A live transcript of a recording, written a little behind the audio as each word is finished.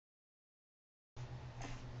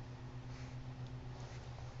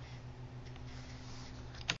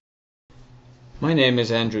My name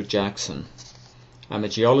is Andrew Jackson. I'm a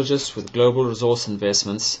geologist with Global Resource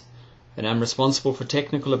Investments, and I'm responsible for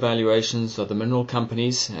technical evaluations of the mineral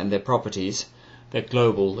companies and their properties that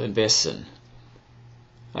Global invests in.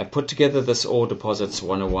 I've put together this Ore Deposits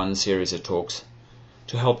 101 series of talks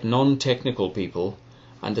to help non-technical people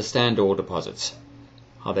understand ore deposits,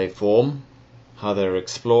 how they form, how they are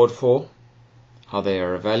explored for, how they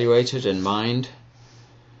are evaluated and mined,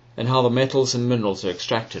 and how the metals and minerals are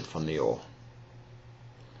extracted from the ore.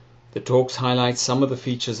 The talks highlight some of the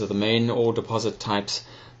features of the main ore deposit types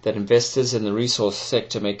that investors in the resource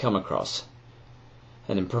sector may come across,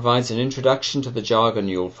 and it provides an introduction to the jargon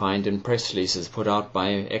you'll find in press releases put out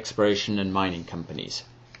by exploration and mining companies.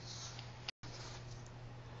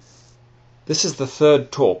 This is the third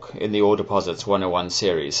talk in the Ore Deposits 101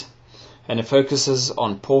 series, and it focuses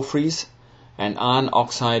on porphyries and iron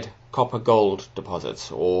oxide copper gold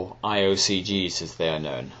deposits, or IOCGs as they are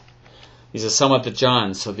known. These are some of the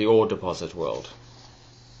giants of the ore deposit world.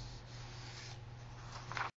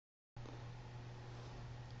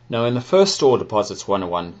 Now, in the first Ore Deposits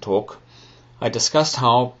 101 talk, I discussed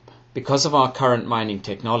how, because of our current mining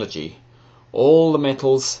technology, all the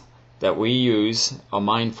metals that we use are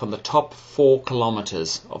mined from the top 4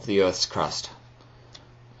 kilometers of the Earth's crust.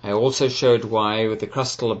 I also showed why, with the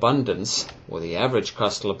crustal abundance, or the average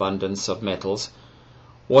crustal abundance of metals,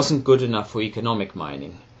 wasn't good enough for economic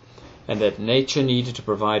mining, and that nature needed to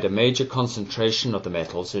provide a major concentration of the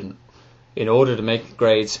metals in order to make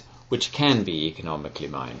grades which can be economically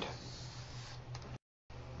mined.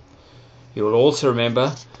 You will also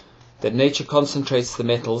remember that nature concentrates the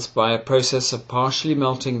metals by a process of partially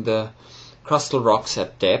melting the crustal rocks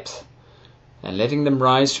at depth and letting them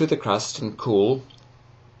rise through the crust and cool,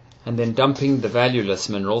 and then dumping the valueless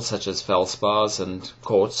minerals such as feldspars and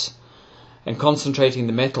quartz, and concentrating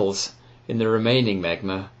the metals in the remaining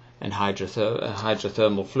magma and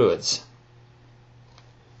hydrothermal fluids.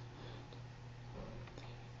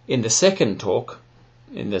 In the second talk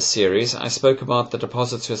in this series, I spoke about the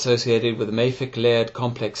deposits associated with the mafic layered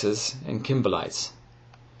complexes and kimberlites.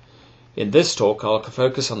 In this talk, I'll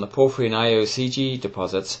focus on the porphyry and IOCG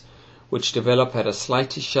deposits, which develop at a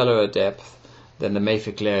slightly shallower depth than the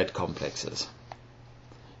mafic layered complexes,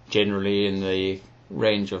 generally in the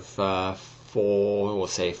range of 4 or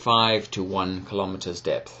say 5 to 1 kilometers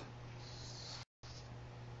depth.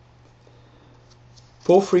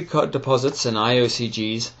 Porphyry deposits and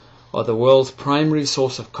IOCGs are the world's primary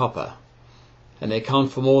source of copper, and they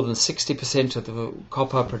account for more than 60% of the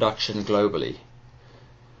copper production globally.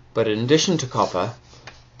 But in addition to copper,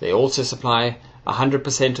 they also supply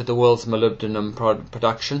 100% of the world's molybdenum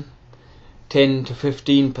production, 10 to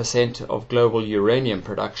 15% of global uranium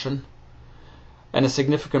production, and a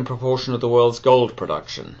significant proportion of the world's gold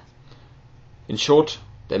production. In short,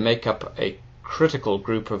 they make up a critical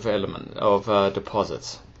group of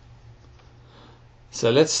deposits. So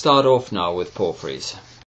let's start off now with porphyries.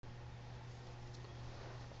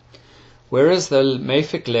 Whereas the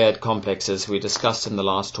mafic layered complexes we discussed in the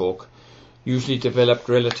last talk usually developed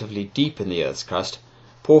relatively deep in the Earth's crust,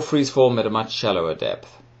 porphyries form at a much shallower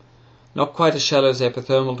depth. Not quite as shallow as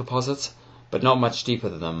epithermal deposits, but not much deeper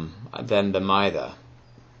than them either.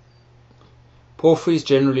 Porphyries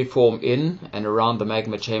generally form in and around the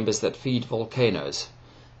magma chambers that feed volcanoes.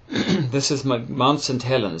 This is Mount St.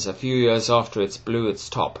 Helens a few years after it blew its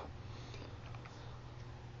top.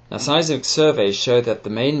 Now, seismic surveys show that the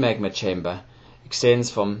main magma chamber extends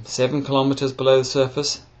from 7 kilometers below the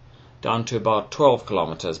surface down to about 12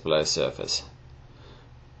 kilometers below surface.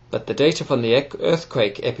 But the data from the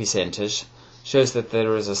earthquake epicenters shows that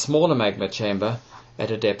there is a smaller magma chamber at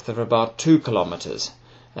a depth of about 2 kilometers,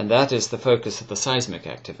 and that is the focus of the seismic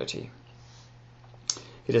activity.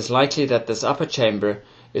 It is likely that this upper chamber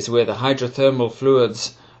is where the hydrothermal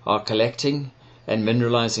fluids are collecting and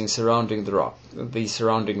mineralizing the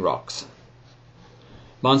surrounding rocks.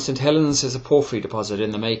 Mount St. Helens is a porphyry deposit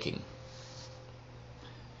in the making.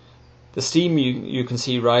 The steam you can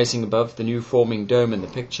see rising above the new forming dome in the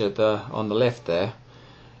picture on the left there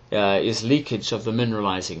is leakage of the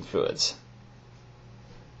mineralizing fluids.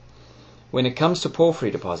 When it comes to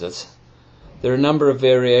porphyry deposits, there are a number of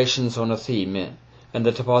variations on a theme, and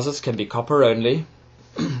the deposits can be copper only,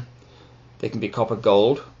 they can be copper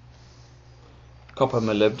gold, copper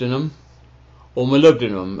molybdenum, or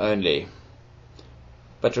molybdenum only.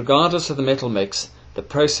 But regardless of the metal mix, the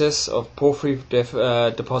process of porphyry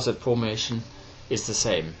deposit formation is the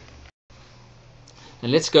same.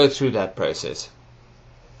 And let's go through that process.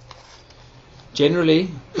 Generally,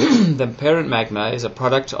 the parent magma is a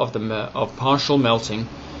product of partial melting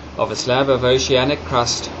of a slab of oceanic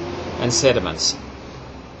crust and sediments.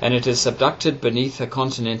 and it is subducted beneath a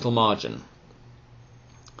continental margin.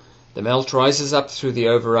 The melt rises up through the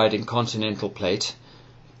overriding continental plate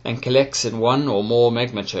and collects in one or more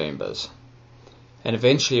magma chambers, and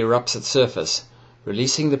eventually erupts at surface,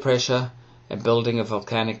 releasing the pressure and building a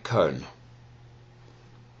volcanic cone.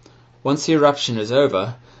 Once the eruption is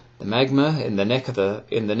over, the magma in the neck of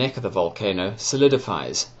the volcano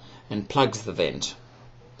solidifies and plugs the vent.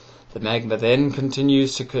 The magma then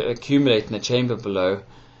continues to accumulate in the chamber below,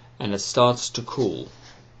 and it starts to cool.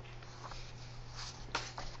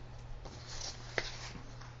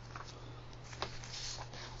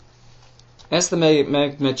 As the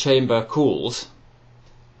magma chamber cools,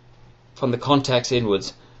 from the contacts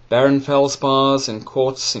inwards, barren feldspars and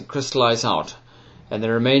quartz crystallize out, and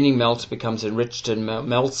the remaining melt becomes enriched in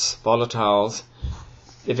melts, volatiles,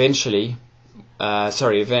 mainly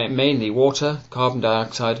water, carbon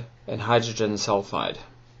dioxide, and hydrogen sulfide.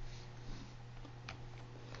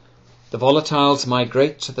 The volatiles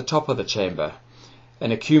migrate to the top of the chamber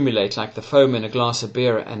and accumulate like the foam in a glass of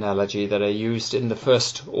beer analogy that I used in the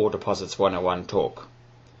first Ore Deposits 101 talk.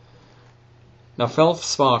 Now,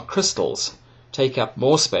 feldspar crystals take up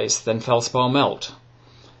more space than feldspar melt,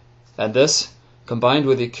 and this, combined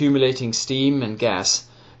with the accumulating steam and gas,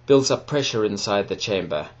 builds up pressure inside the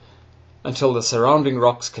chamber until the surrounding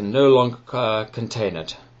rocks can no longer contain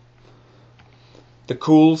it. The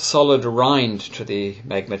cool, solid rind to the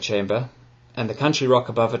magma chamber and the country rock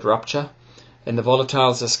above it rupture, and the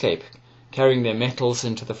volatiles escape, carrying their metals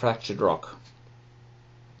into the fractured rock.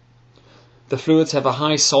 The fluids have a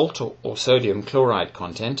high salt or sodium chloride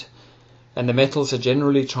content, and the metals are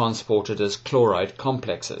generally transported as chloride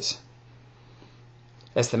complexes.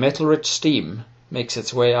 As the metal-rich steam makes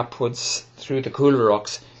its way upwards through the cooler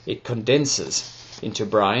rocks, it condenses into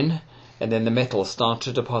brine, and then the metals start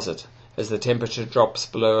to deposit as the temperature drops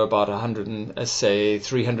below about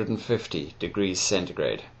 350 degrees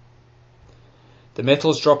centigrade. The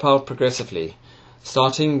metals drop out progressively,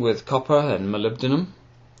 starting with copper and molybdenum,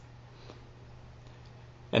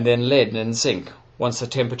 and then lead and zinc once the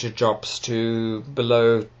temperature drops to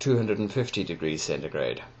below 250 degrees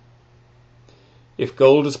centigrade. If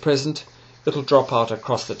gold is present, it will drop out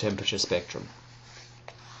across the temperature spectrum.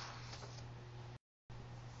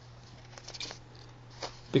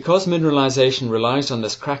 Because mineralization relies on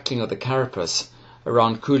this crackling of the carapace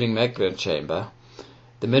around cooling magma chamber,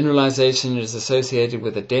 the mineralization is associated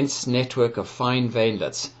with a dense network of fine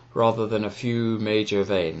veinlets rather than a few major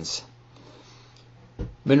veins.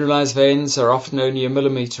 Mineralized veins are often only a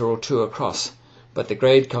millimeter or two across, but the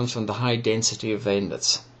grade comes from the high density of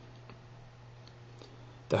veinlets.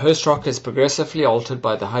 The host rock is progressively altered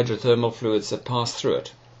by the hydrothermal fluids that pass through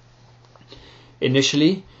it.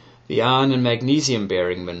 Initially, the iron and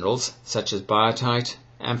magnesium-bearing minerals, such as biotite,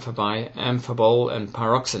 amphibole, and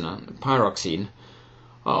pyroxene,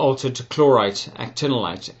 are altered to chlorite,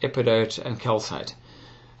 actinolite, epidote, and calcite,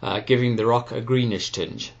 giving the rock a greenish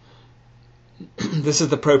tinge. This is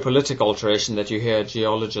the propylitic alteration that you hear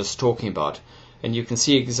geologists talking about, and you can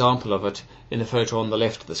see an example of it in the photo on the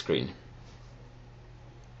left of the screen.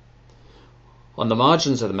 On the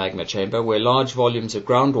margins of the magma chamber, where large volumes of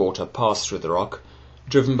groundwater pass through the rock,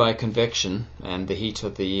 driven by convection and the heat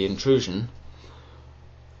of the intrusion,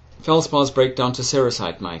 feldspars break down to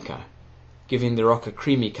cerussite mica, giving the rock a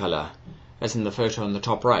creamy color, as in the photo on the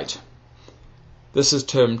top right. This is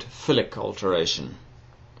termed phyllic alteration.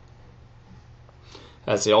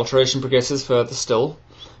 As the alteration progresses further still,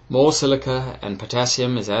 more silica and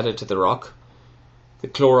potassium is added to the rock. The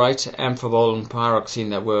chlorite, amphibole, and pyroxene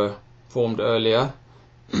that were formed earlier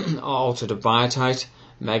are altered to biotite,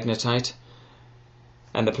 magnetite,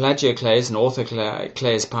 and the plagioclase and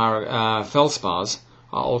orthoclase feldspars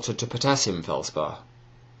are altered to potassium feldspar.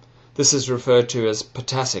 This is referred to as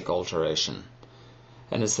potassic alteration,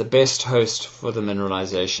 and is the best host for the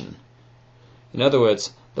mineralization. In other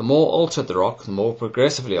words, the more altered the rock, the more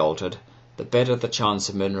progressively altered, the better the chance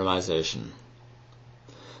of mineralization.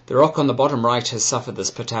 The rock on the bottom right has suffered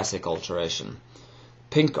this potassic alteration.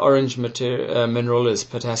 Pink-orange mineral is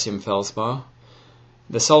potassium feldspar.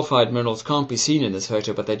 The sulfide minerals can't be seen in this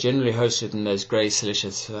photo, but they're generally hosted in those grey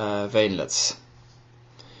siliceous veinlets.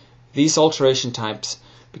 These alteration types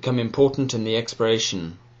become important in the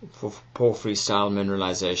exploration for porphyry-style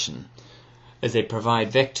mineralization, as they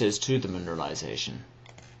provide vectors to the mineralization.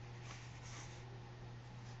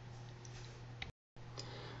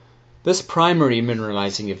 This primary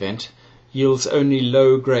mineralizing event yields only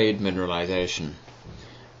low-grade mineralization.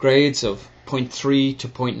 Grades of 0.3 to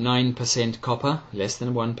 0.9% copper, less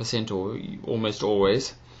than 1% or almost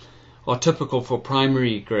always, are typical for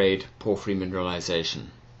primary grade porphyry mineralization.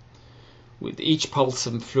 with each pulse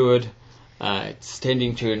of fluid it's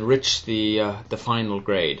tending to enrich the final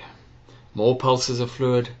grade. More pulses of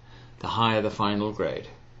fluid, the higher the final grade.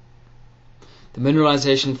 The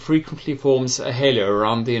mineralization frequently forms a halo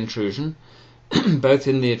around the intrusion, both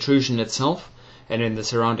in the intrusion itself and in the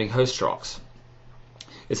surrounding host rocks.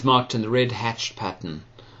 It's marked in the red hatched pattern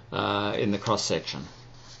in the cross section.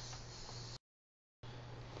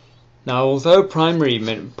 Now, although primary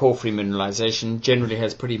porphyry mineralization generally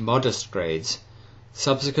has pretty modest grades,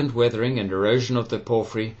 subsequent weathering and erosion of the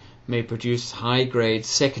porphyry may produce high-grade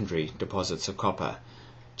secondary deposits of copper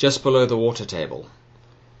just below the water table.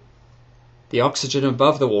 The oxygen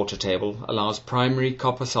above the water table allows primary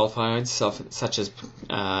copper sulfides such as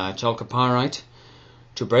chalcopyrite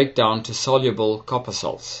to break down to soluble copper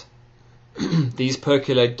salts. These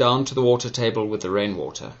percolate down to the water table with the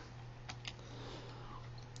rainwater.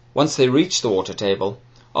 Once they reach the water table,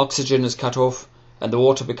 oxygen is cut off and the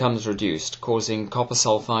water becomes reduced, causing copper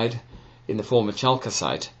sulfide in the form of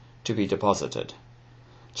chalcocite to be deposited.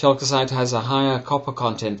 Chalcocite has a higher copper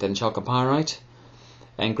content than chalcopyrite,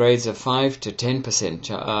 and grades of 5 to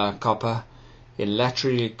 10% copper in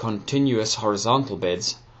laterally continuous horizontal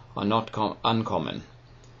beds are not uncommon.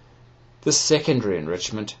 This secondary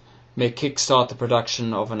enrichment may kickstart the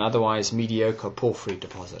production of an otherwise mediocre porphyry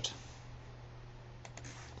deposit.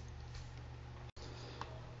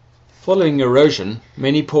 Following erosion,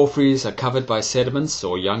 many porphyries are covered by sediments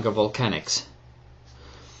or younger volcanics.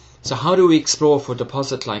 So how do we explore for a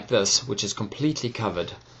deposit like this, which is completely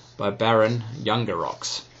covered by barren, younger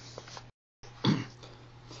rocks?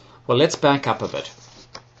 Well, let's back up a bit.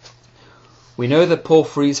 We know that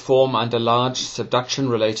porphyries form under large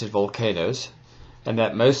subduction-related volcanoes, and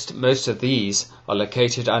that most of these are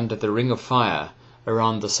located under the ring of fire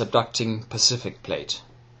around the subducting Pacific plate.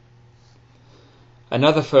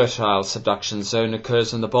 Another fertile subduction zone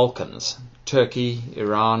occurs in the Balkans, Turkey,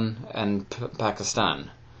 Iran, and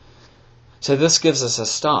Pakistan. So this gives us a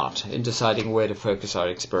start in deciding where to focus our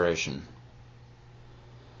exploration.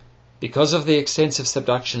 Because of the extensive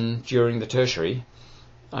subduction during the Tertiary,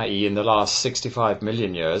 i.e. in the last 65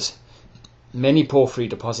 million years, many porphyry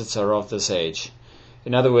deposits are of this age.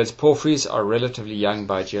 In other words, porphyries are relatively young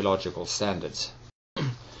by geological standards.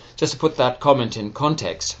 Just to put that comment in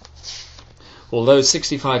context, although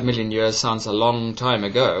 65 million years sounds a long time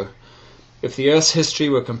ago, if the Earth's history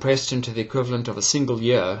were compressed into the equivalent of a single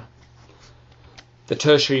year, the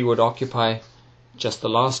Tertiary would occupy just the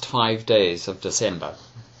last 5 days of December.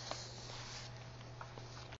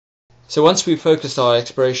 So once we've focused our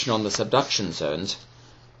exploration on the subduction zones,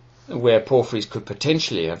 where porphyries could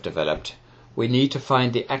potentially have developed, we need to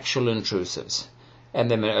find the actual intrusives and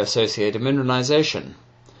their associated mineralization.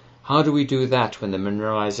 How do we do that when the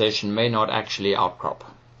mineralization may not actually outcrop?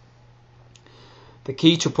 The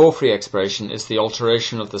key to porphyry exploration is the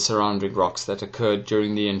alteration of the surrounding rocks that occurred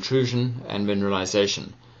during the intrusion and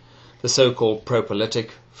mineralization, the so-called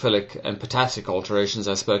propylitic, phyllic, and potassic alterations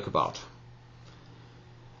I spoke about.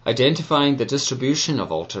 Identifying the distribution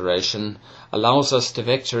of alteration allows us to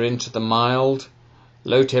vector into the mild,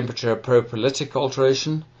 low-temperature propylitic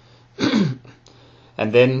alteration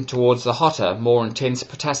and then towards the hotter, more intense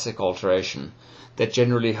potassic alteration that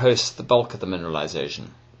generally hosts the bulk of the mineralization.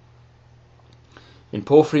 In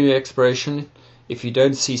porphyry exploration, if you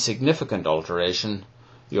don't see significant alteration,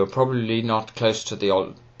 you're probably not close to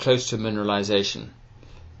mineralization,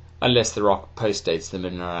 unless the rock postdates the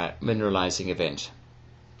mineralizing event.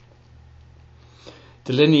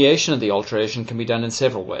 Delineation of the alteration can be done in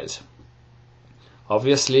several ways.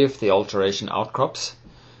 Obviously, if the alteration outcrops,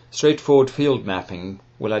 straightforward field mapping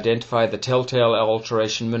will identify the telltale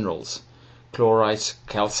alteration minerals: chlorite,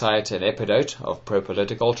 calcite, and epidote of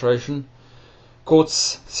propylitic alteration,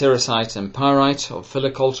 quartz, cerussite, and pyrite of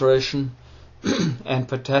phyllic alteration, and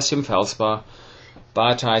potassium feldspar,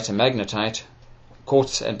 biotite, and magnetite,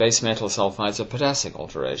 quartz and base metal sulfides of potassic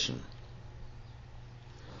alteration.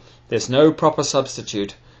 There's no proper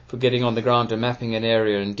substitute for getting on the ground and mapping an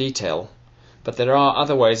area in detail, but there are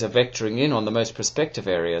other ways of vectoring in on the most prospective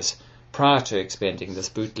areas prior to expending this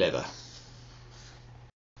boot lever.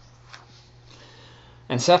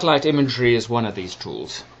 And satellite imagery is one of these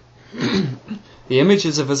tools. The image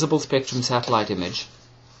is a visible spectrum satellite image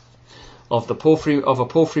of a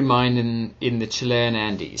porphyry mine in the Chilean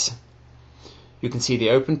Andes. You can see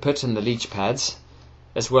the open pit and the leach pads,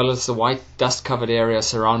 as well as the white dust-covered area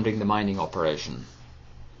surrounding the mining operation.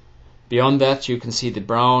 Beyond that, you can see the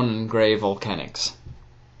brown and grey volcanics.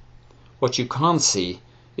 What you can't see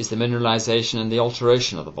is the mineralization and the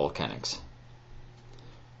alteration of the volcanics.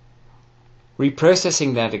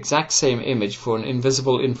 Reprocessing that exact same image for an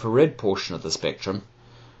invisible infrared portion of the spectrum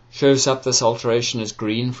shows up this alteration as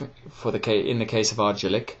green in the case of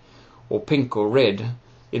argillic, or pink or red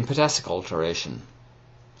in potassic alteration.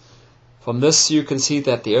 From this you can see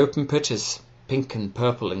that the open pit is pink and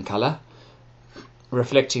purple in colour,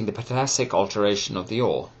 reflecting the potassic alteration of the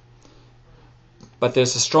ore. But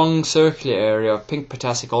there's a strong circular area of pink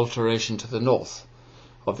potassic alteration to the north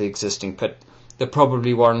of the existing pit that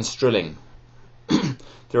probably warrants drilling.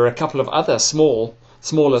 There are a couple of other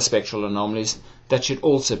smaller spectral anomalies that should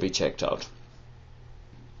also be checked out.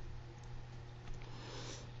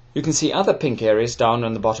 You can see other pink areas down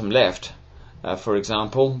on the bottom left, for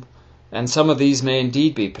example, and some of these may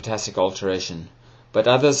indeed be potassic alteration, but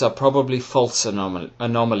others are probably false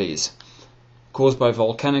anomalies caused by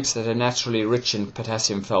volcanics that are naturally rich in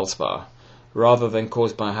potassium feldspar, rather than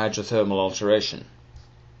caused by hydrothermal alteration.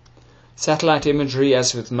 Satellite imagery,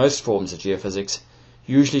 as with most forms of geophysics,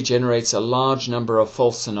 usually generates a large number of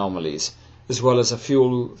false anomalies, as well as a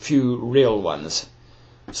few real ones.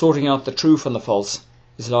 Sorting out the true from the false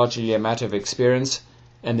is largely a matter of experience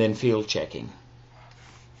and then field checking.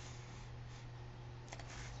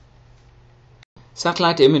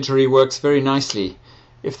 Satellite imagery works very nicely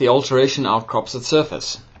if the alteration outcrops at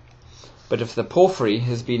surface, but if the porphyry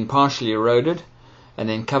has been partially eroded and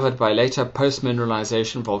then covered by later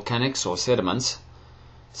post-mineralization volcanics or sediments,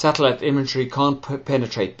 satellite imagery can't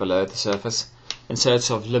penetrate below the surface, and so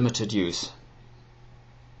it's of limited use.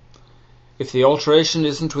 If the alteration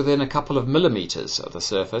isn't within a couple of millimeters of the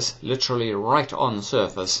surface, literally right on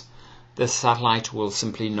surface, the satellite will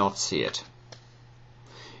simply not see it.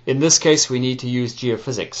 In this case, we need to use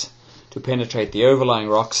geophysics to penetrate the overlying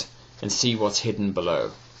rocks and see what's hidden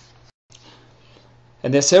below.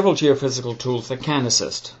 And there are several geophysical tools that can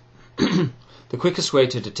assist. The quickest way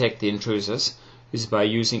to detect the intruders is by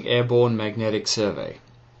using airborne magnetic survey.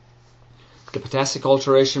 The potassic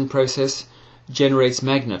alteration process generates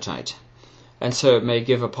magnetite, and so it may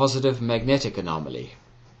give a positive magnetic anomaly.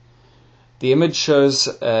 The image shows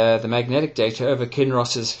the magnetic data over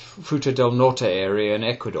Kinross's Fruta del Norte area in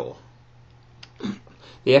Ecuador.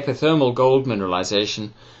 The epithermal gold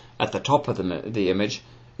mineralization at the top of the image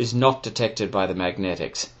is not detected by the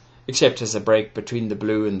magnetics, except as a break between the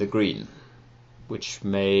blue and the green, which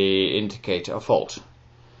may indicate a fault.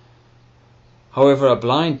 However, a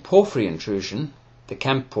blind porphyry intrusion, the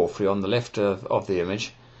camp porphyry on the left of the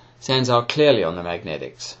image, stands out clearly on the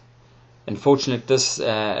magnetics. Unfortunately,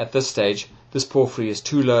 at this stage, this porphyry is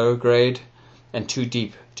too low grade and too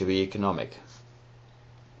deep to be economic.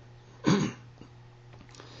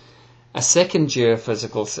 A second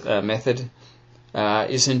geophysical method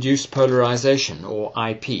is induced polarization, or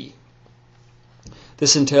IP.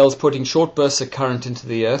 This entails putting short bursts of current into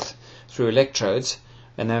the earth through electrodes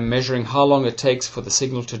and then measuring how long it takes for the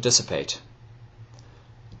signal to dissipate.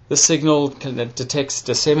 This signal detects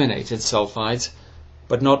disseminated sulfides,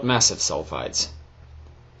 but not massive sulfides.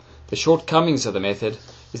 The shortcomings of the method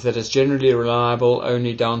is that it's generally reliable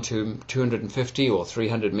only down to 250 or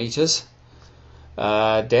 300 meters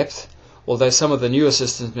depth, although some of the newer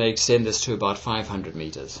systems may extend this to about 500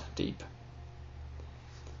 meters deep.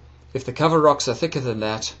 If the cover rocks are thicker than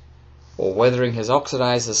that, or weathering has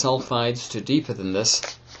oxidized the sulfides to deeper than this,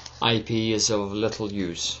 IP is of little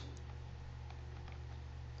use.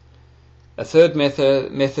 A third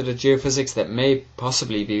method of geophysics that may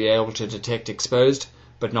possibly be able to detect exposed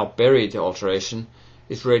but not buried alteration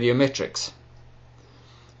is radiometrics.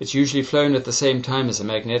 It's usually flown at the same time as a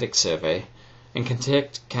magnetic survey and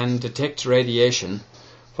can detect radiation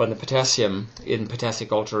from the potassium in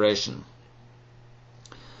potassic alteration.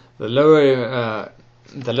 The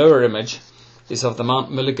lower image is of the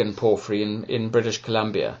Mount Milligan porphyry in British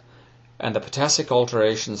Columbia, and the potassic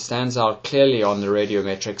alteration stands out clearly on the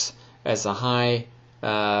radiometrics as a high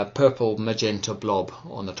purple magenta blob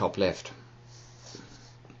on the top left.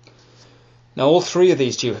 Now, all three of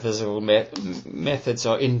these geophysical methods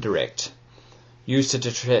are indirect, used to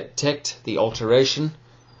detect the alteration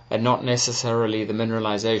and not necessarily the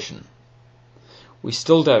mineralization. We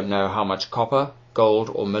still don't know how much copper, gold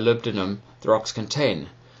or molybdenum the rocks contain,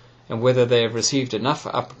 and whether they have received enough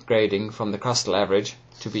upgrading from the crustal average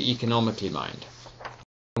to be economically mined.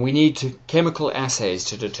 We need chemical assays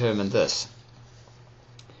to determine this.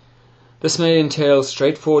 This may entail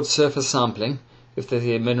straightforward surface sampling if the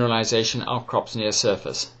mineralization outcrops near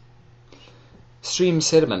surface. Stream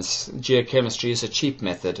sediments geochemistry is a cheap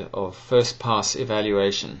method of first-pass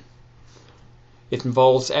evaluation. It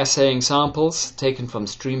involves assaying samples taken from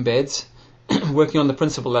stream beds, working on the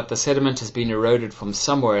principle that the sediment has been eroded from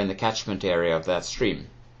somewhere in the catchment area of that stream.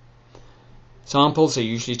 Samples are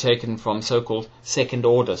usually taken from so-called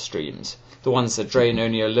second-order streams, the ones that drain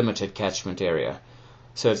only a limited catchment area,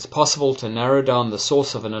 so it's possible to narrow down the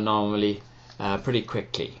source of an anomaly pretty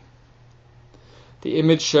quickly. The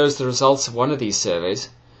image shows the results of one of these surveys,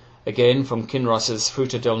 again from Kinross's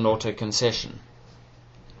Fruta del Norte concession.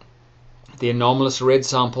 The anomalous red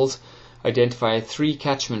samples identify 3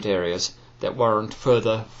 catchment areas that warrant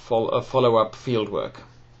further follow-up fieldwork.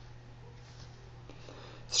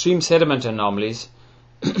 Stream sediment anomalies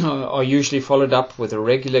are usually followed up with a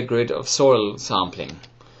regular grid of soil sampling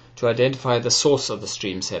to identify the source of the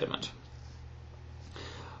stream sediment.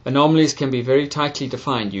 Anomalies can be very tightly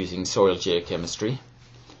defined using soil geochemistry,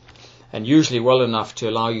 and usually well enough to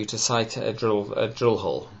allow you to site a drill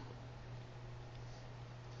hole.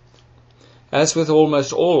 As with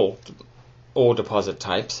almost all ore deposit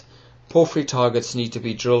types, porphyry targets need to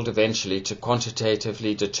be drilled eventually to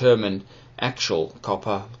quantitatively determine actual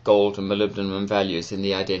copper, gold and molybdenum values in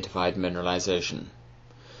the identified mineralization.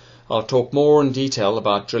 I'll talk more in detail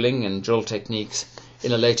about drilling and drill techniques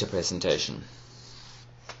in a later presentation.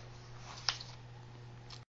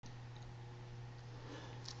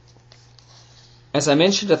 As I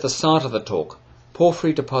mentioned at the start of the talk,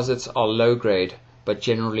 porphyry deposits are low grade but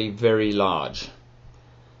generally very large.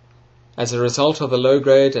 As a result of the low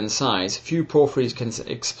grade and size, few porphyries can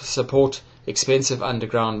support expensive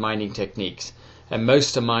underground mining techniques, and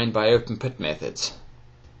most are mined by open pit methods.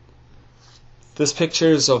 This picture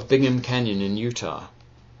is of Bingham Canyon in Utah.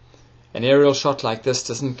 An aerial shot like this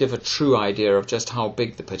doesn't give a true idea of just how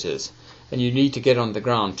big the pit is, and you need to get on the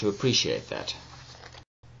ground to appreciate that.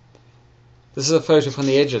 This is a photo from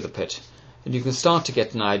the edge of the pit, and you can start to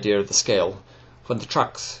get an idea of the scale from the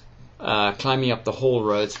trucks climbing up the haul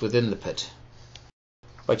roads within the pit.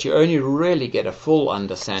 But you only really get a full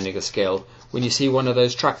understanding of scale when you see one of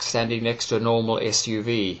those trucks standing next to a normal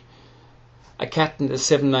SUV. A Cat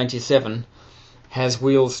 797 has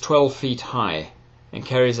wheels 12 feet high and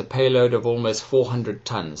carries a payload of almost 400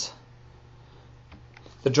 tons.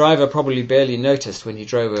 The driver probably barely noticed when he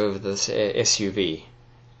drove over this SUV.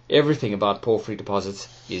 Everything about porphyry deposits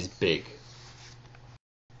is big.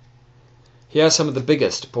 Here are some of the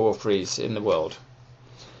biggest porphyries in the world.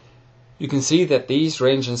 You can see that these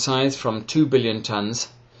range in size from 2 billion tons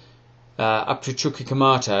up to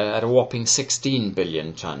Chuquicamata at a whopping 16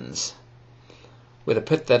 billion tons, with a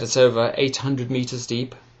pit that is over 800 meters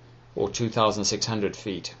deep or 2,600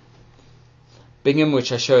 feet. Bingham,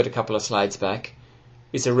 which I showed a couple of slides back,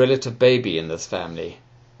 is a relative baby in this family.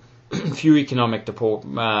 Few economic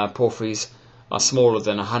porphyries are smaller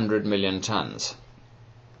than 100 million tons.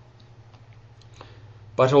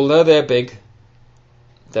 But although they're big,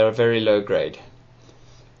 they're very low grade.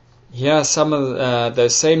 Here are some of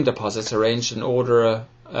those same deposits arranged in order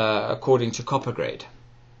according to copper grade.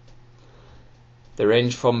 They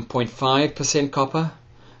range from 0.5% copper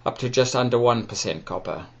up to just under 1%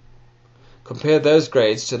 copper. Compare those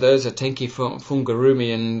grades to those at Tenke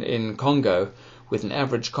Fungurume in Congo, with an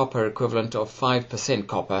average copper equivalent of 5%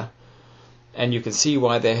 copper, and you can see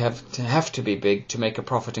why they have to be big to make a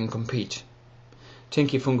profit and compete.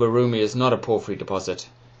 Tenke Fungurume is not a porphyry deposit.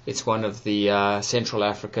 It's one of the Central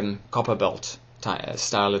African copper belt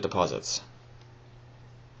style of deposits.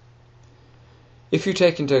 If you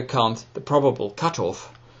take into account the probable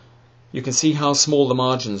cutoff, you can see how small the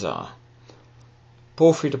margins are.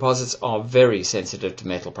 Porphyry deposits are very sensitive to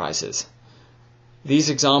metal prices. These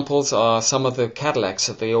examples are some of the Cadillacs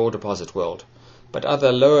of the ore deposit world, but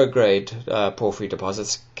other lower grade porphyry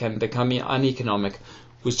deposits can become uneconomic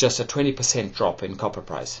with just a 20% drop in copper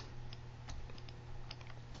price.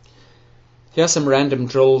 Here are some random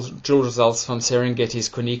drill results from Serengeti's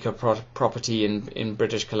Konika property in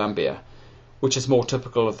British Columbia, which is more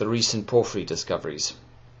typical of the recent porphyry discoveries.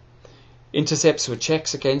 Intercepts with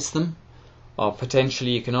checks against them are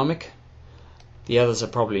potentially economic. The others are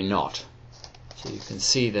probably not. So you can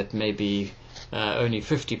see that maybe only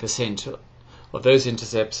 50% of those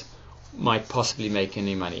intercepts might possibly make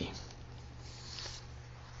any money.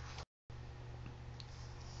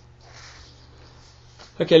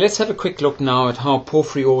 Okay, let's have a quick look now at how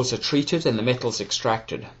porphyry ores are treated and the metals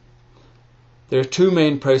extracted. There are two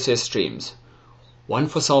main process streams, one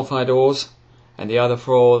for sulfide ores and the other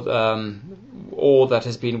for ore that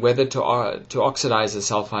has been weathered to oxidize the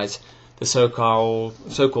sulfides, the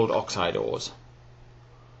so-called oxide ores.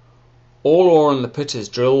 All ore in the pit is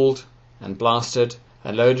drilled and blasted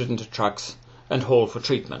and loaded into trucks and hauled for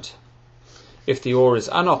treatment. If the ore is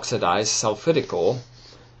unoxidized sulfidic ore,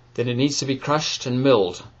 then it needs to be crushed and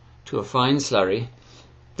milled to a fine slurry.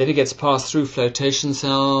 Then it gets passed through flotation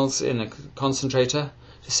cells in a concentrator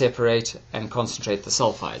to separate and concentrate the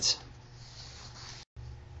sulfides.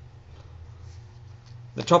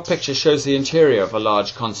 The top picture shows the interior of a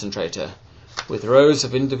large concentrator, with rows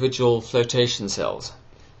of individual flotation cells.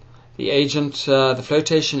 The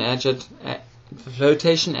flotation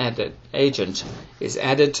agent is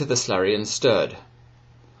added to the slurry and stirred.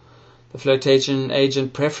 The flotation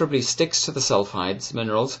agent preferably sticks to the sulfides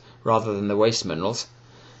minerals rather than the waste minerals,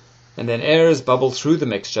 and then air is bubbled through the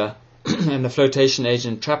mixture and the flotation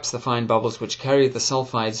agent traps the fine bubbles which carry the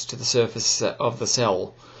sulfides to the surface of the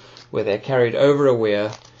cell, where they are carried over a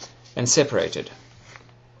weir and separated.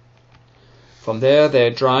 From there they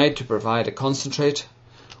are dried to provide a concentrate,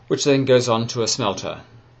 which then goes on to a smelter.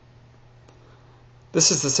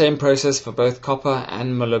 This is the same process for both copper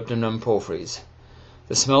and molybdenum porphyries.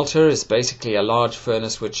 The smelter is basically a large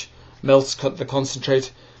furnace which melts the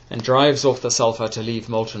concentrate and drives off the sulfur to leave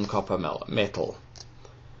molten copper metal.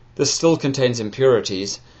 This still contains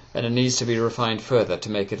impurities, and it needs to be refined further to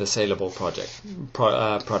make it a saleable product.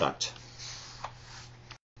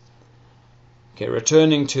 Okay,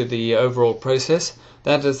 returning to the overall process,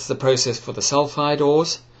 that is the process for the sulfide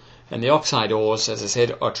ores, and the oxide ores, as I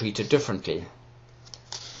said, are treated differently.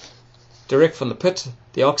 Direct from the pit,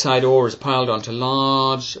 the oxide ore is piled onto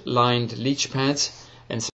large lined leach pads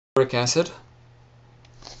and sulfuric acid.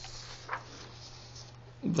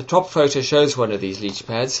 The top photo shows one of these leach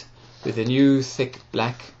pads with a new thick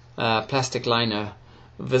black plastic liner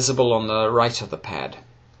visible on the right of the pad.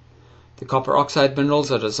 The copper oxide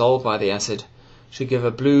minerals are dissolved by the acid to give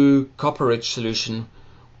a blue copper-rich solution,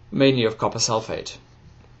 mainly of copper sulfate.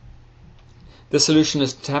 This solution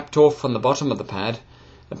is tapped off from the bottom of the pad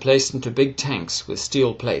and placed into big tanks with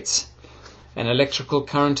steel plates. An electrical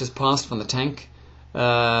current is passed from the tank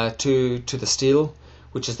to the steel,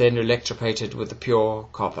 which is then electroplated with the pure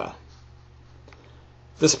copper.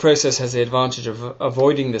 This process has the advantage of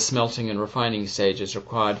avoiding the smelting and refining stages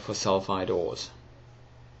required for sulfide ores.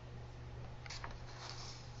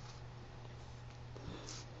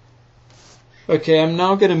 Okay, I'm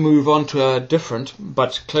now going to move on to a different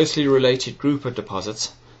but closely related group of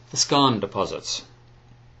deposits, the skarn deposits.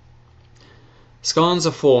 Skarns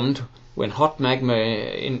are formed when hot magma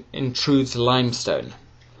intrudes limestone.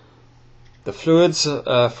 The fluids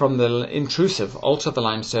from the intrusive alter the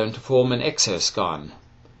limestone to form an exoskarn.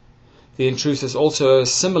 The intrusive also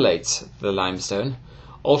assimilates the limestone,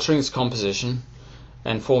 altering its composition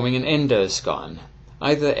and forming an endoskarn.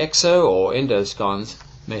 Either exo or endoskarns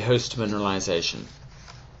may host mineralization.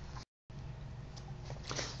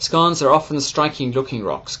 Skarns are often striking looking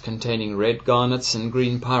rocks containing red garnets and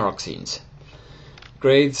green pyroxenes.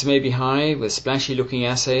 Grades may be high with splashy looking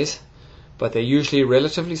assays, but they're usually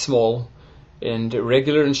relatively small and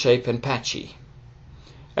irregular in shape and patchy.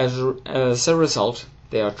 As a result,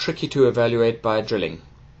 they are tricky to evaluate by drilling.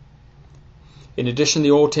 In addition,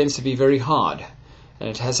 the ore tends to be very hard and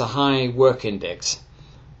it has a high work index,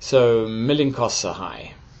 so milling costs are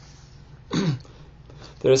high.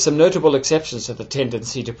 There are some notable exceptions to the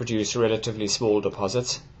tendency to produce relatively small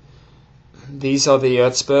deposits. These are the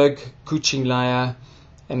Erzberg, Kucing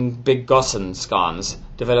and Big Gossen skarns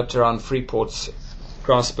developed around Freeport's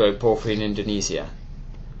Grasberg porphyry in Indonesia.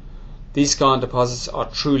 These skarn deposits are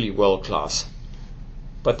truly world class,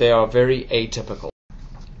 but they are very atypical.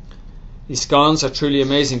 These skarns are truly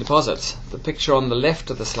amazing deposits. The picture on the left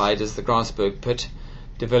of the slide is the Grasberg pit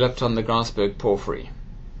developed on the Grasberg porphyry.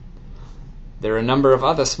 There are a number of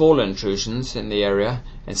other smaller intrusions in the area,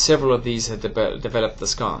 and several of these have developed the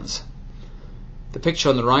skarns. The picture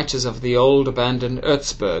on the right is of the old abandoned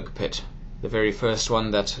Erzberg pit, the very first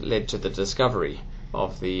one that led to the discovery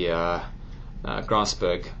of the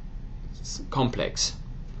Grasberg complex.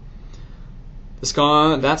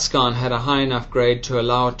 That skarn had a high enough grade to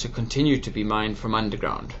allow it to continue to be mined from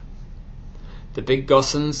underground. The Big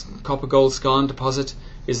Gossen copper gold skarn deposit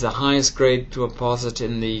is the highest grade deposit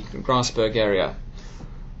in the Grasberg area.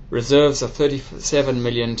 Reserves are 37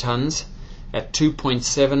 million tons at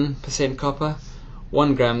 2.7% copper,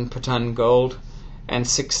 1 gram per ton gold and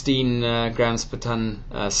 16 grams per ton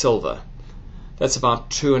silver. That's about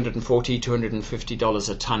 $240–250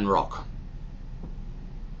 a ton rock.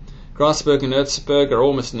 Grasberg and Erzberg are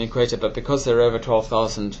almost an equator, but because they're over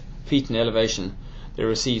 12,000 feet in elevation, they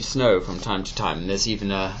receive snow from time to time, and there's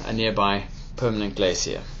even a nearby permanent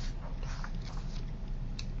glacier.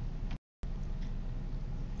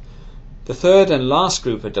 The third and last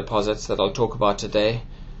group of deposits that I'll talk about today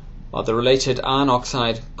are the related iron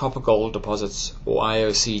oxide copper gold deposits, or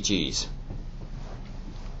IOCGs.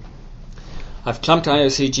 I've clumped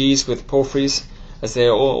IOCGs with porphyries as they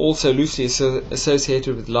are also loosely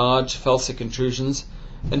associated with large felsic intrusions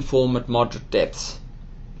and form at moderate depths.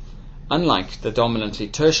 Unlike the dominantly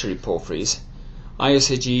tertiary porphyries,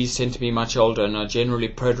 IOCGs tend to be much older and are generally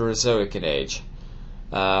Proterozoic in age,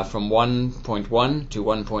 from 1.1 to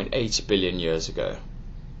 1.8 billion years ago.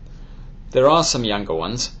 There are some younger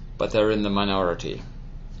ones, but they're in the minority.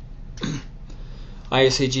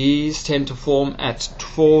 IOCGs tend to form at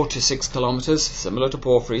 4 to 6 kilometers, similar to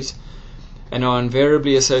porphyries, and are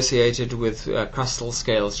invariably associated with crustal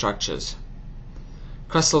scale structures.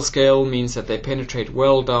 Crustal scale means that they penetrate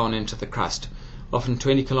well down into the crust, often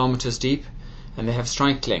 20 kilometers deep, and they have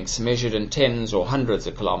strike lengths measured in tens or hundreds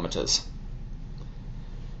of kilometers.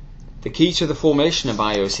 The key to the formation of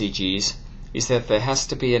IOCGs is that there has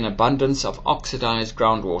to be an abundance of oxidized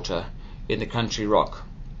groundwater in the country rock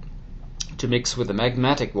to mix with the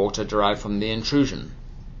magmatic water derived from the intrusion.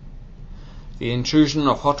 The intrusion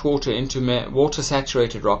of hot water into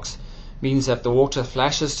water-saturated rocks means that the water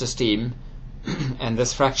flashes to steam and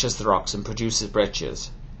this fractures the rocks and produces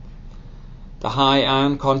breccias. The high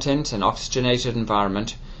iron content and oxygenated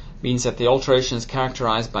environment means that the alteration is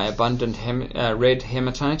characterized by abundant red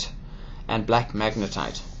hematite and black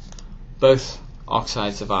magnetite, both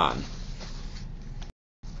oxides of iron.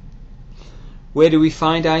 Where do we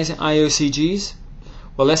find IOCGs?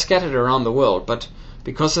 Well, they're scattered around the world, but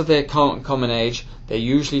because of their common age, they're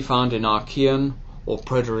usually found in Archean or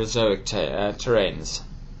Proterozoic terrains.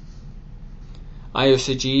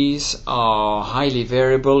 IOCGs are highly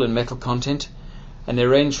variable in metal content, and they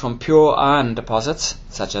range from pure iron deposits,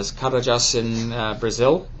 such as Carajás in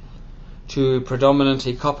Brazil, to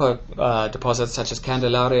predominantly copper deposits, such as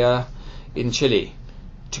Candelaria in Chile,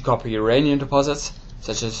 to copper uranium deposits,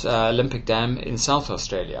 such as Olympic Dam in South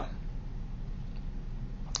Australia.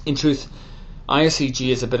 In truth, IOCG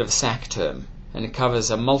is a bit of a sack term, and it covers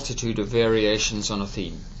a multitude of variations on a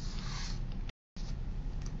theme.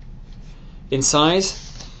 In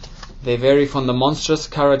size, they vary from the monstrous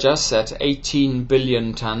Carajás at 18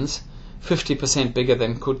 billion tons, 50% bigger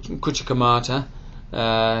than Cuchicamata,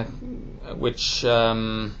 which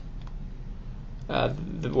is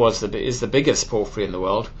the biggest porphyry in the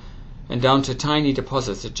world, and down to tiny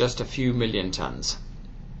deposits at just a few million tons.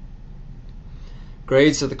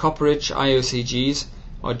 Grades of the copper-rich IOCGs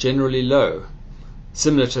are generally low,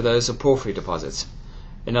 similar to those of porphyry deposits,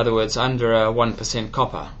 in other words under 1%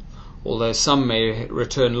 copper, although some may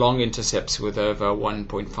return long intercepts with over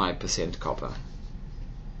 1.5% copper.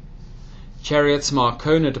 Chariot's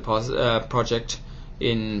Marcona project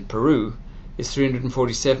in Peru is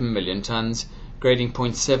 347 million tons, grading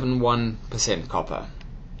 0.71% copper.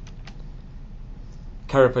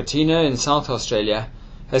 Carrapateena in South Australia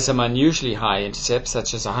has some unusually high intercepts,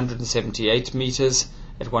 such as 178 meters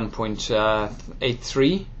at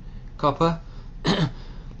 1.83 copper,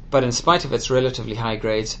 but in spite of its relatively high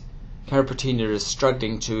grades, Carrapateena is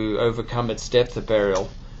struggling to overcome its depth of burial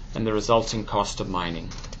and the resulting cost of mining.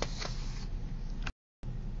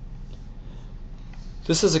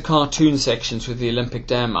 This is a cartoon section through the Olympic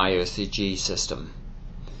Dam IOCG system.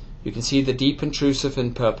 You can see the deep intrusive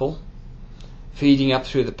in purple, feeding up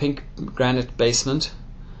through the pink granite basement.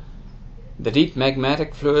 The deep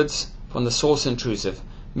magmatic fluids from the source intrusive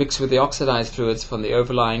mix with the oxidized fluids from the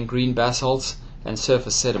overlying green basalts and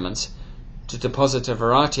surface sediments to deposit a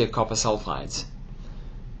variety of copper sulfides.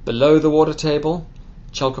 Below the water table,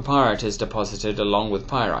 chalcopyrite is deposited along with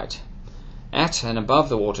pyrite. At and above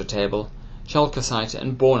the water table, chalcocite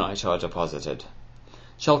and bornite are deposited.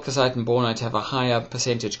 Chalcocite and bornite have a higher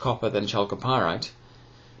percentage copper than chalcopyrite,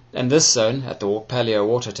 and this zone, at the paleo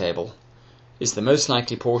water table, is the most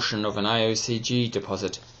likely portion of an IOCG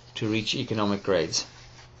deposit to reach economic grades.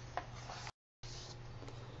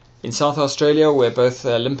 In South Australia, where both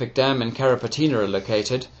Olympic Dam and Carrapateena are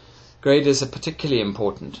located, grade is particularly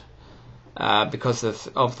important because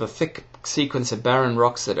of the thick sequence of barren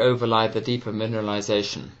rocks that overlie the deeper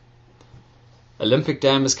mineralization. Olympic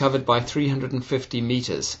Dam is covered by 350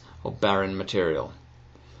 meters of barren material.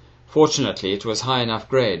 Fortunately, it was high enough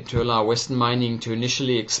grade to allow Western mining to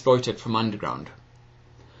initially exploit it from underground.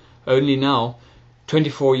 Only now,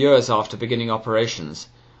 24 years after beginning operations,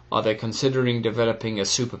 are they considering developing a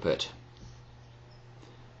super pit.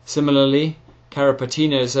 Similarly,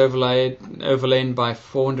 Carrapateena is overlain by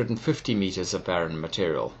 450 meters of barren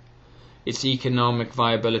material. Its economic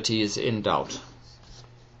viability is in doubt.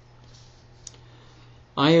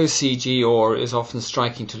 IOCG ore is often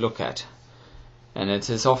striking to look at, and it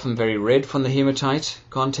is often very red from the hematite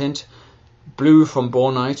content, blue from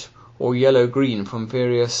bornite, or yellow-green from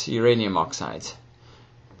various uranium oxides.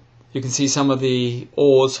 You can see some of the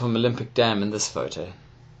ores from Olympic Dam in this photo.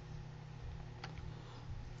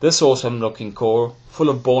 This autumn-looking core, full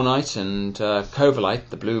of bornite and covalite,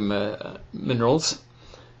 the blue minerals,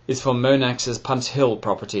 is from Monax's Punt Hill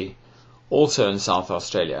property, also in South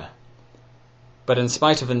Australia. but in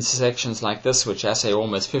spite of intersections like this, which assay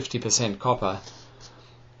almost 50% copper,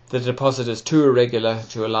 the deposit is too irregular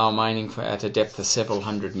to allow mining at a depth of several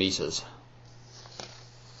hundred meters.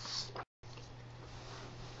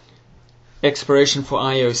 Exploration for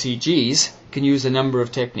IOCGs can use a number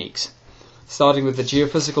of techniques. Starting with the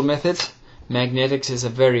geophysical methods, magnetics is a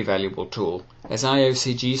very valuable tool, as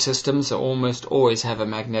IOCG systems almost always have a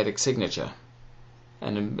magnetic signature,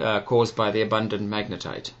 and caused by the abundant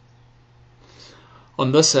magnetite.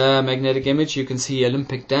 On this magnetic image you can see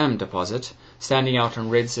Olympic Dam deposit standing out in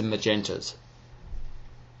reds and magentas.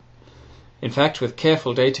 In fact, with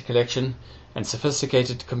careful data collection and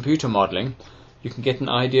sophisticated computer modeling, you can get an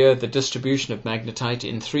idea of the distribution of magnetite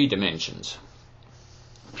in 3 dimensions,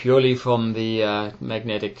 purely from the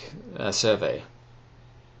magnetic survey.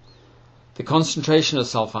 The concentration of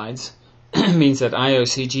sulfides means that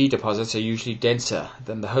IOCG deposits are usually denser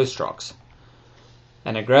than the host rocks,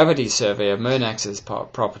 and a gravity survey of Monax's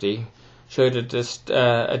property showed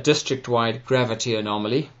a district-wide gravity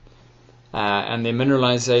anomaly, and the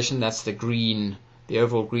mineralization, that's the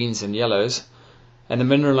oval greens and yellows, and the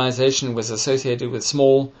mineralization was associated with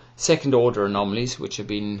small second-order anomalies, which have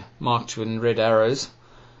been marked in red arrows,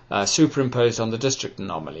 superimposed on the district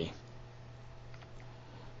anomaly.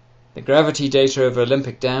 The gravity data over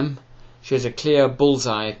Olympic Dam shows a clear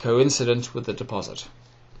bullseye coincident with the deposit.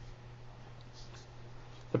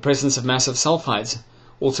 The presence of massive sulfides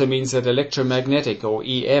also means that electromagnetic or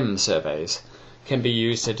EM surveys can be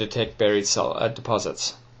used to detect buried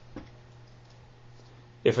deposits.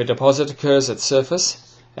 If a deposit occurs at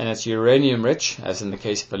surface and it's uranium rich, as in the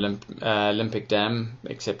case of Olympic Dam,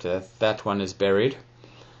 except that one is buried,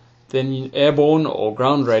 then airborne or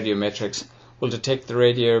ground radiometrics will detect the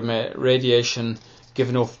radiation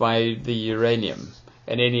given off by the uranium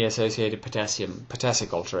and any associated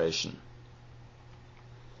potassic alteration.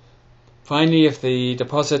 Finally, if the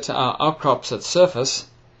deposit outcrops at surface,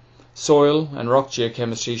 soil and rock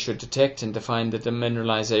geochemistry should detect and define the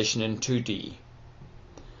demineralization in 2D.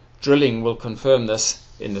 Drilling will confirm this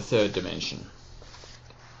in the 3rd dimension.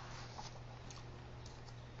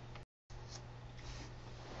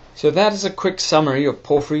 So that is a quick summary of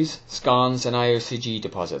porphyries, skarns and IOCG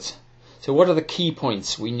deposits. So what are the key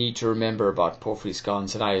points we need to remember about porphyry,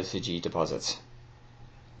 skarns and IOCG deposits?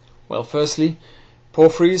 Well, firstly,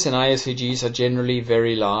 porphyries and IOCGs are generally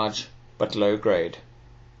very large but low grade.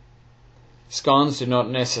 Skarns do not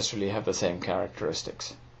necessarily have the same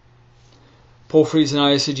characteristics. Porphyries and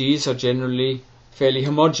IOCGs are generally fairly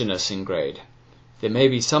homogeneous in grade. There may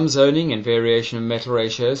be some zoning and variation in metal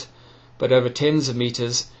ratios, but over tens of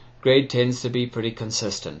meters, grade tends to be pretty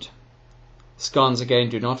consistent. Skarns again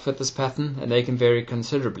do not fit this pattern, and they can vary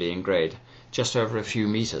considerably in grade, just over a few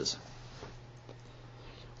meters.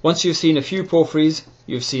 Once you've seen a few porphyries,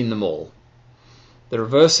 you've seen them all. The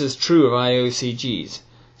reverse is true of IOCGs,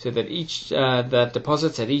 so that that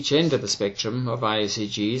deposits at each end of the spectrum of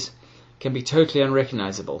IOCGs can be totally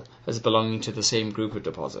unrecognizable as belonging to the same group of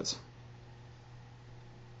deposits.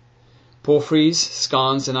 Porphyries,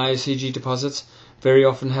 skarns and IOCG deposits very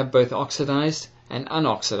often have both oxidized and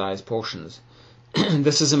unoxidized portions.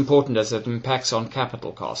 This is important as it impacts on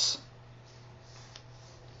capital costs.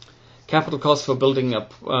 Capital costs for building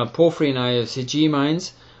up porphyry and IOCG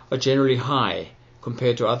mines are generally high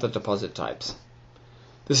compared to other deposit types.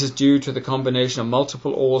 This is due to the combination of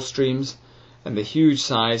multiple ore streams and the huge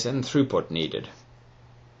size and throughput needed.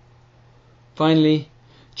 Finally,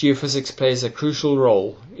 geophysics plays a crucial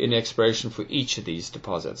role in exploration for each of these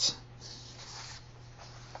deposits.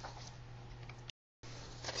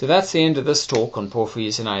 So that's the end of this talk on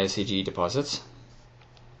porphyries and IOCG deposits.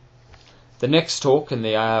 The next talk in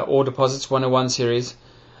the Ore Deposits 101 series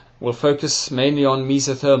will focus mainly on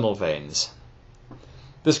mesothermal veins.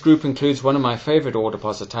 This group includes one of my favorite ore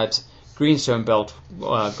deposit types, greenstone belt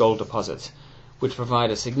gold deposits, which provide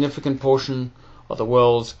a significant portion of the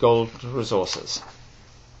world's gold resources.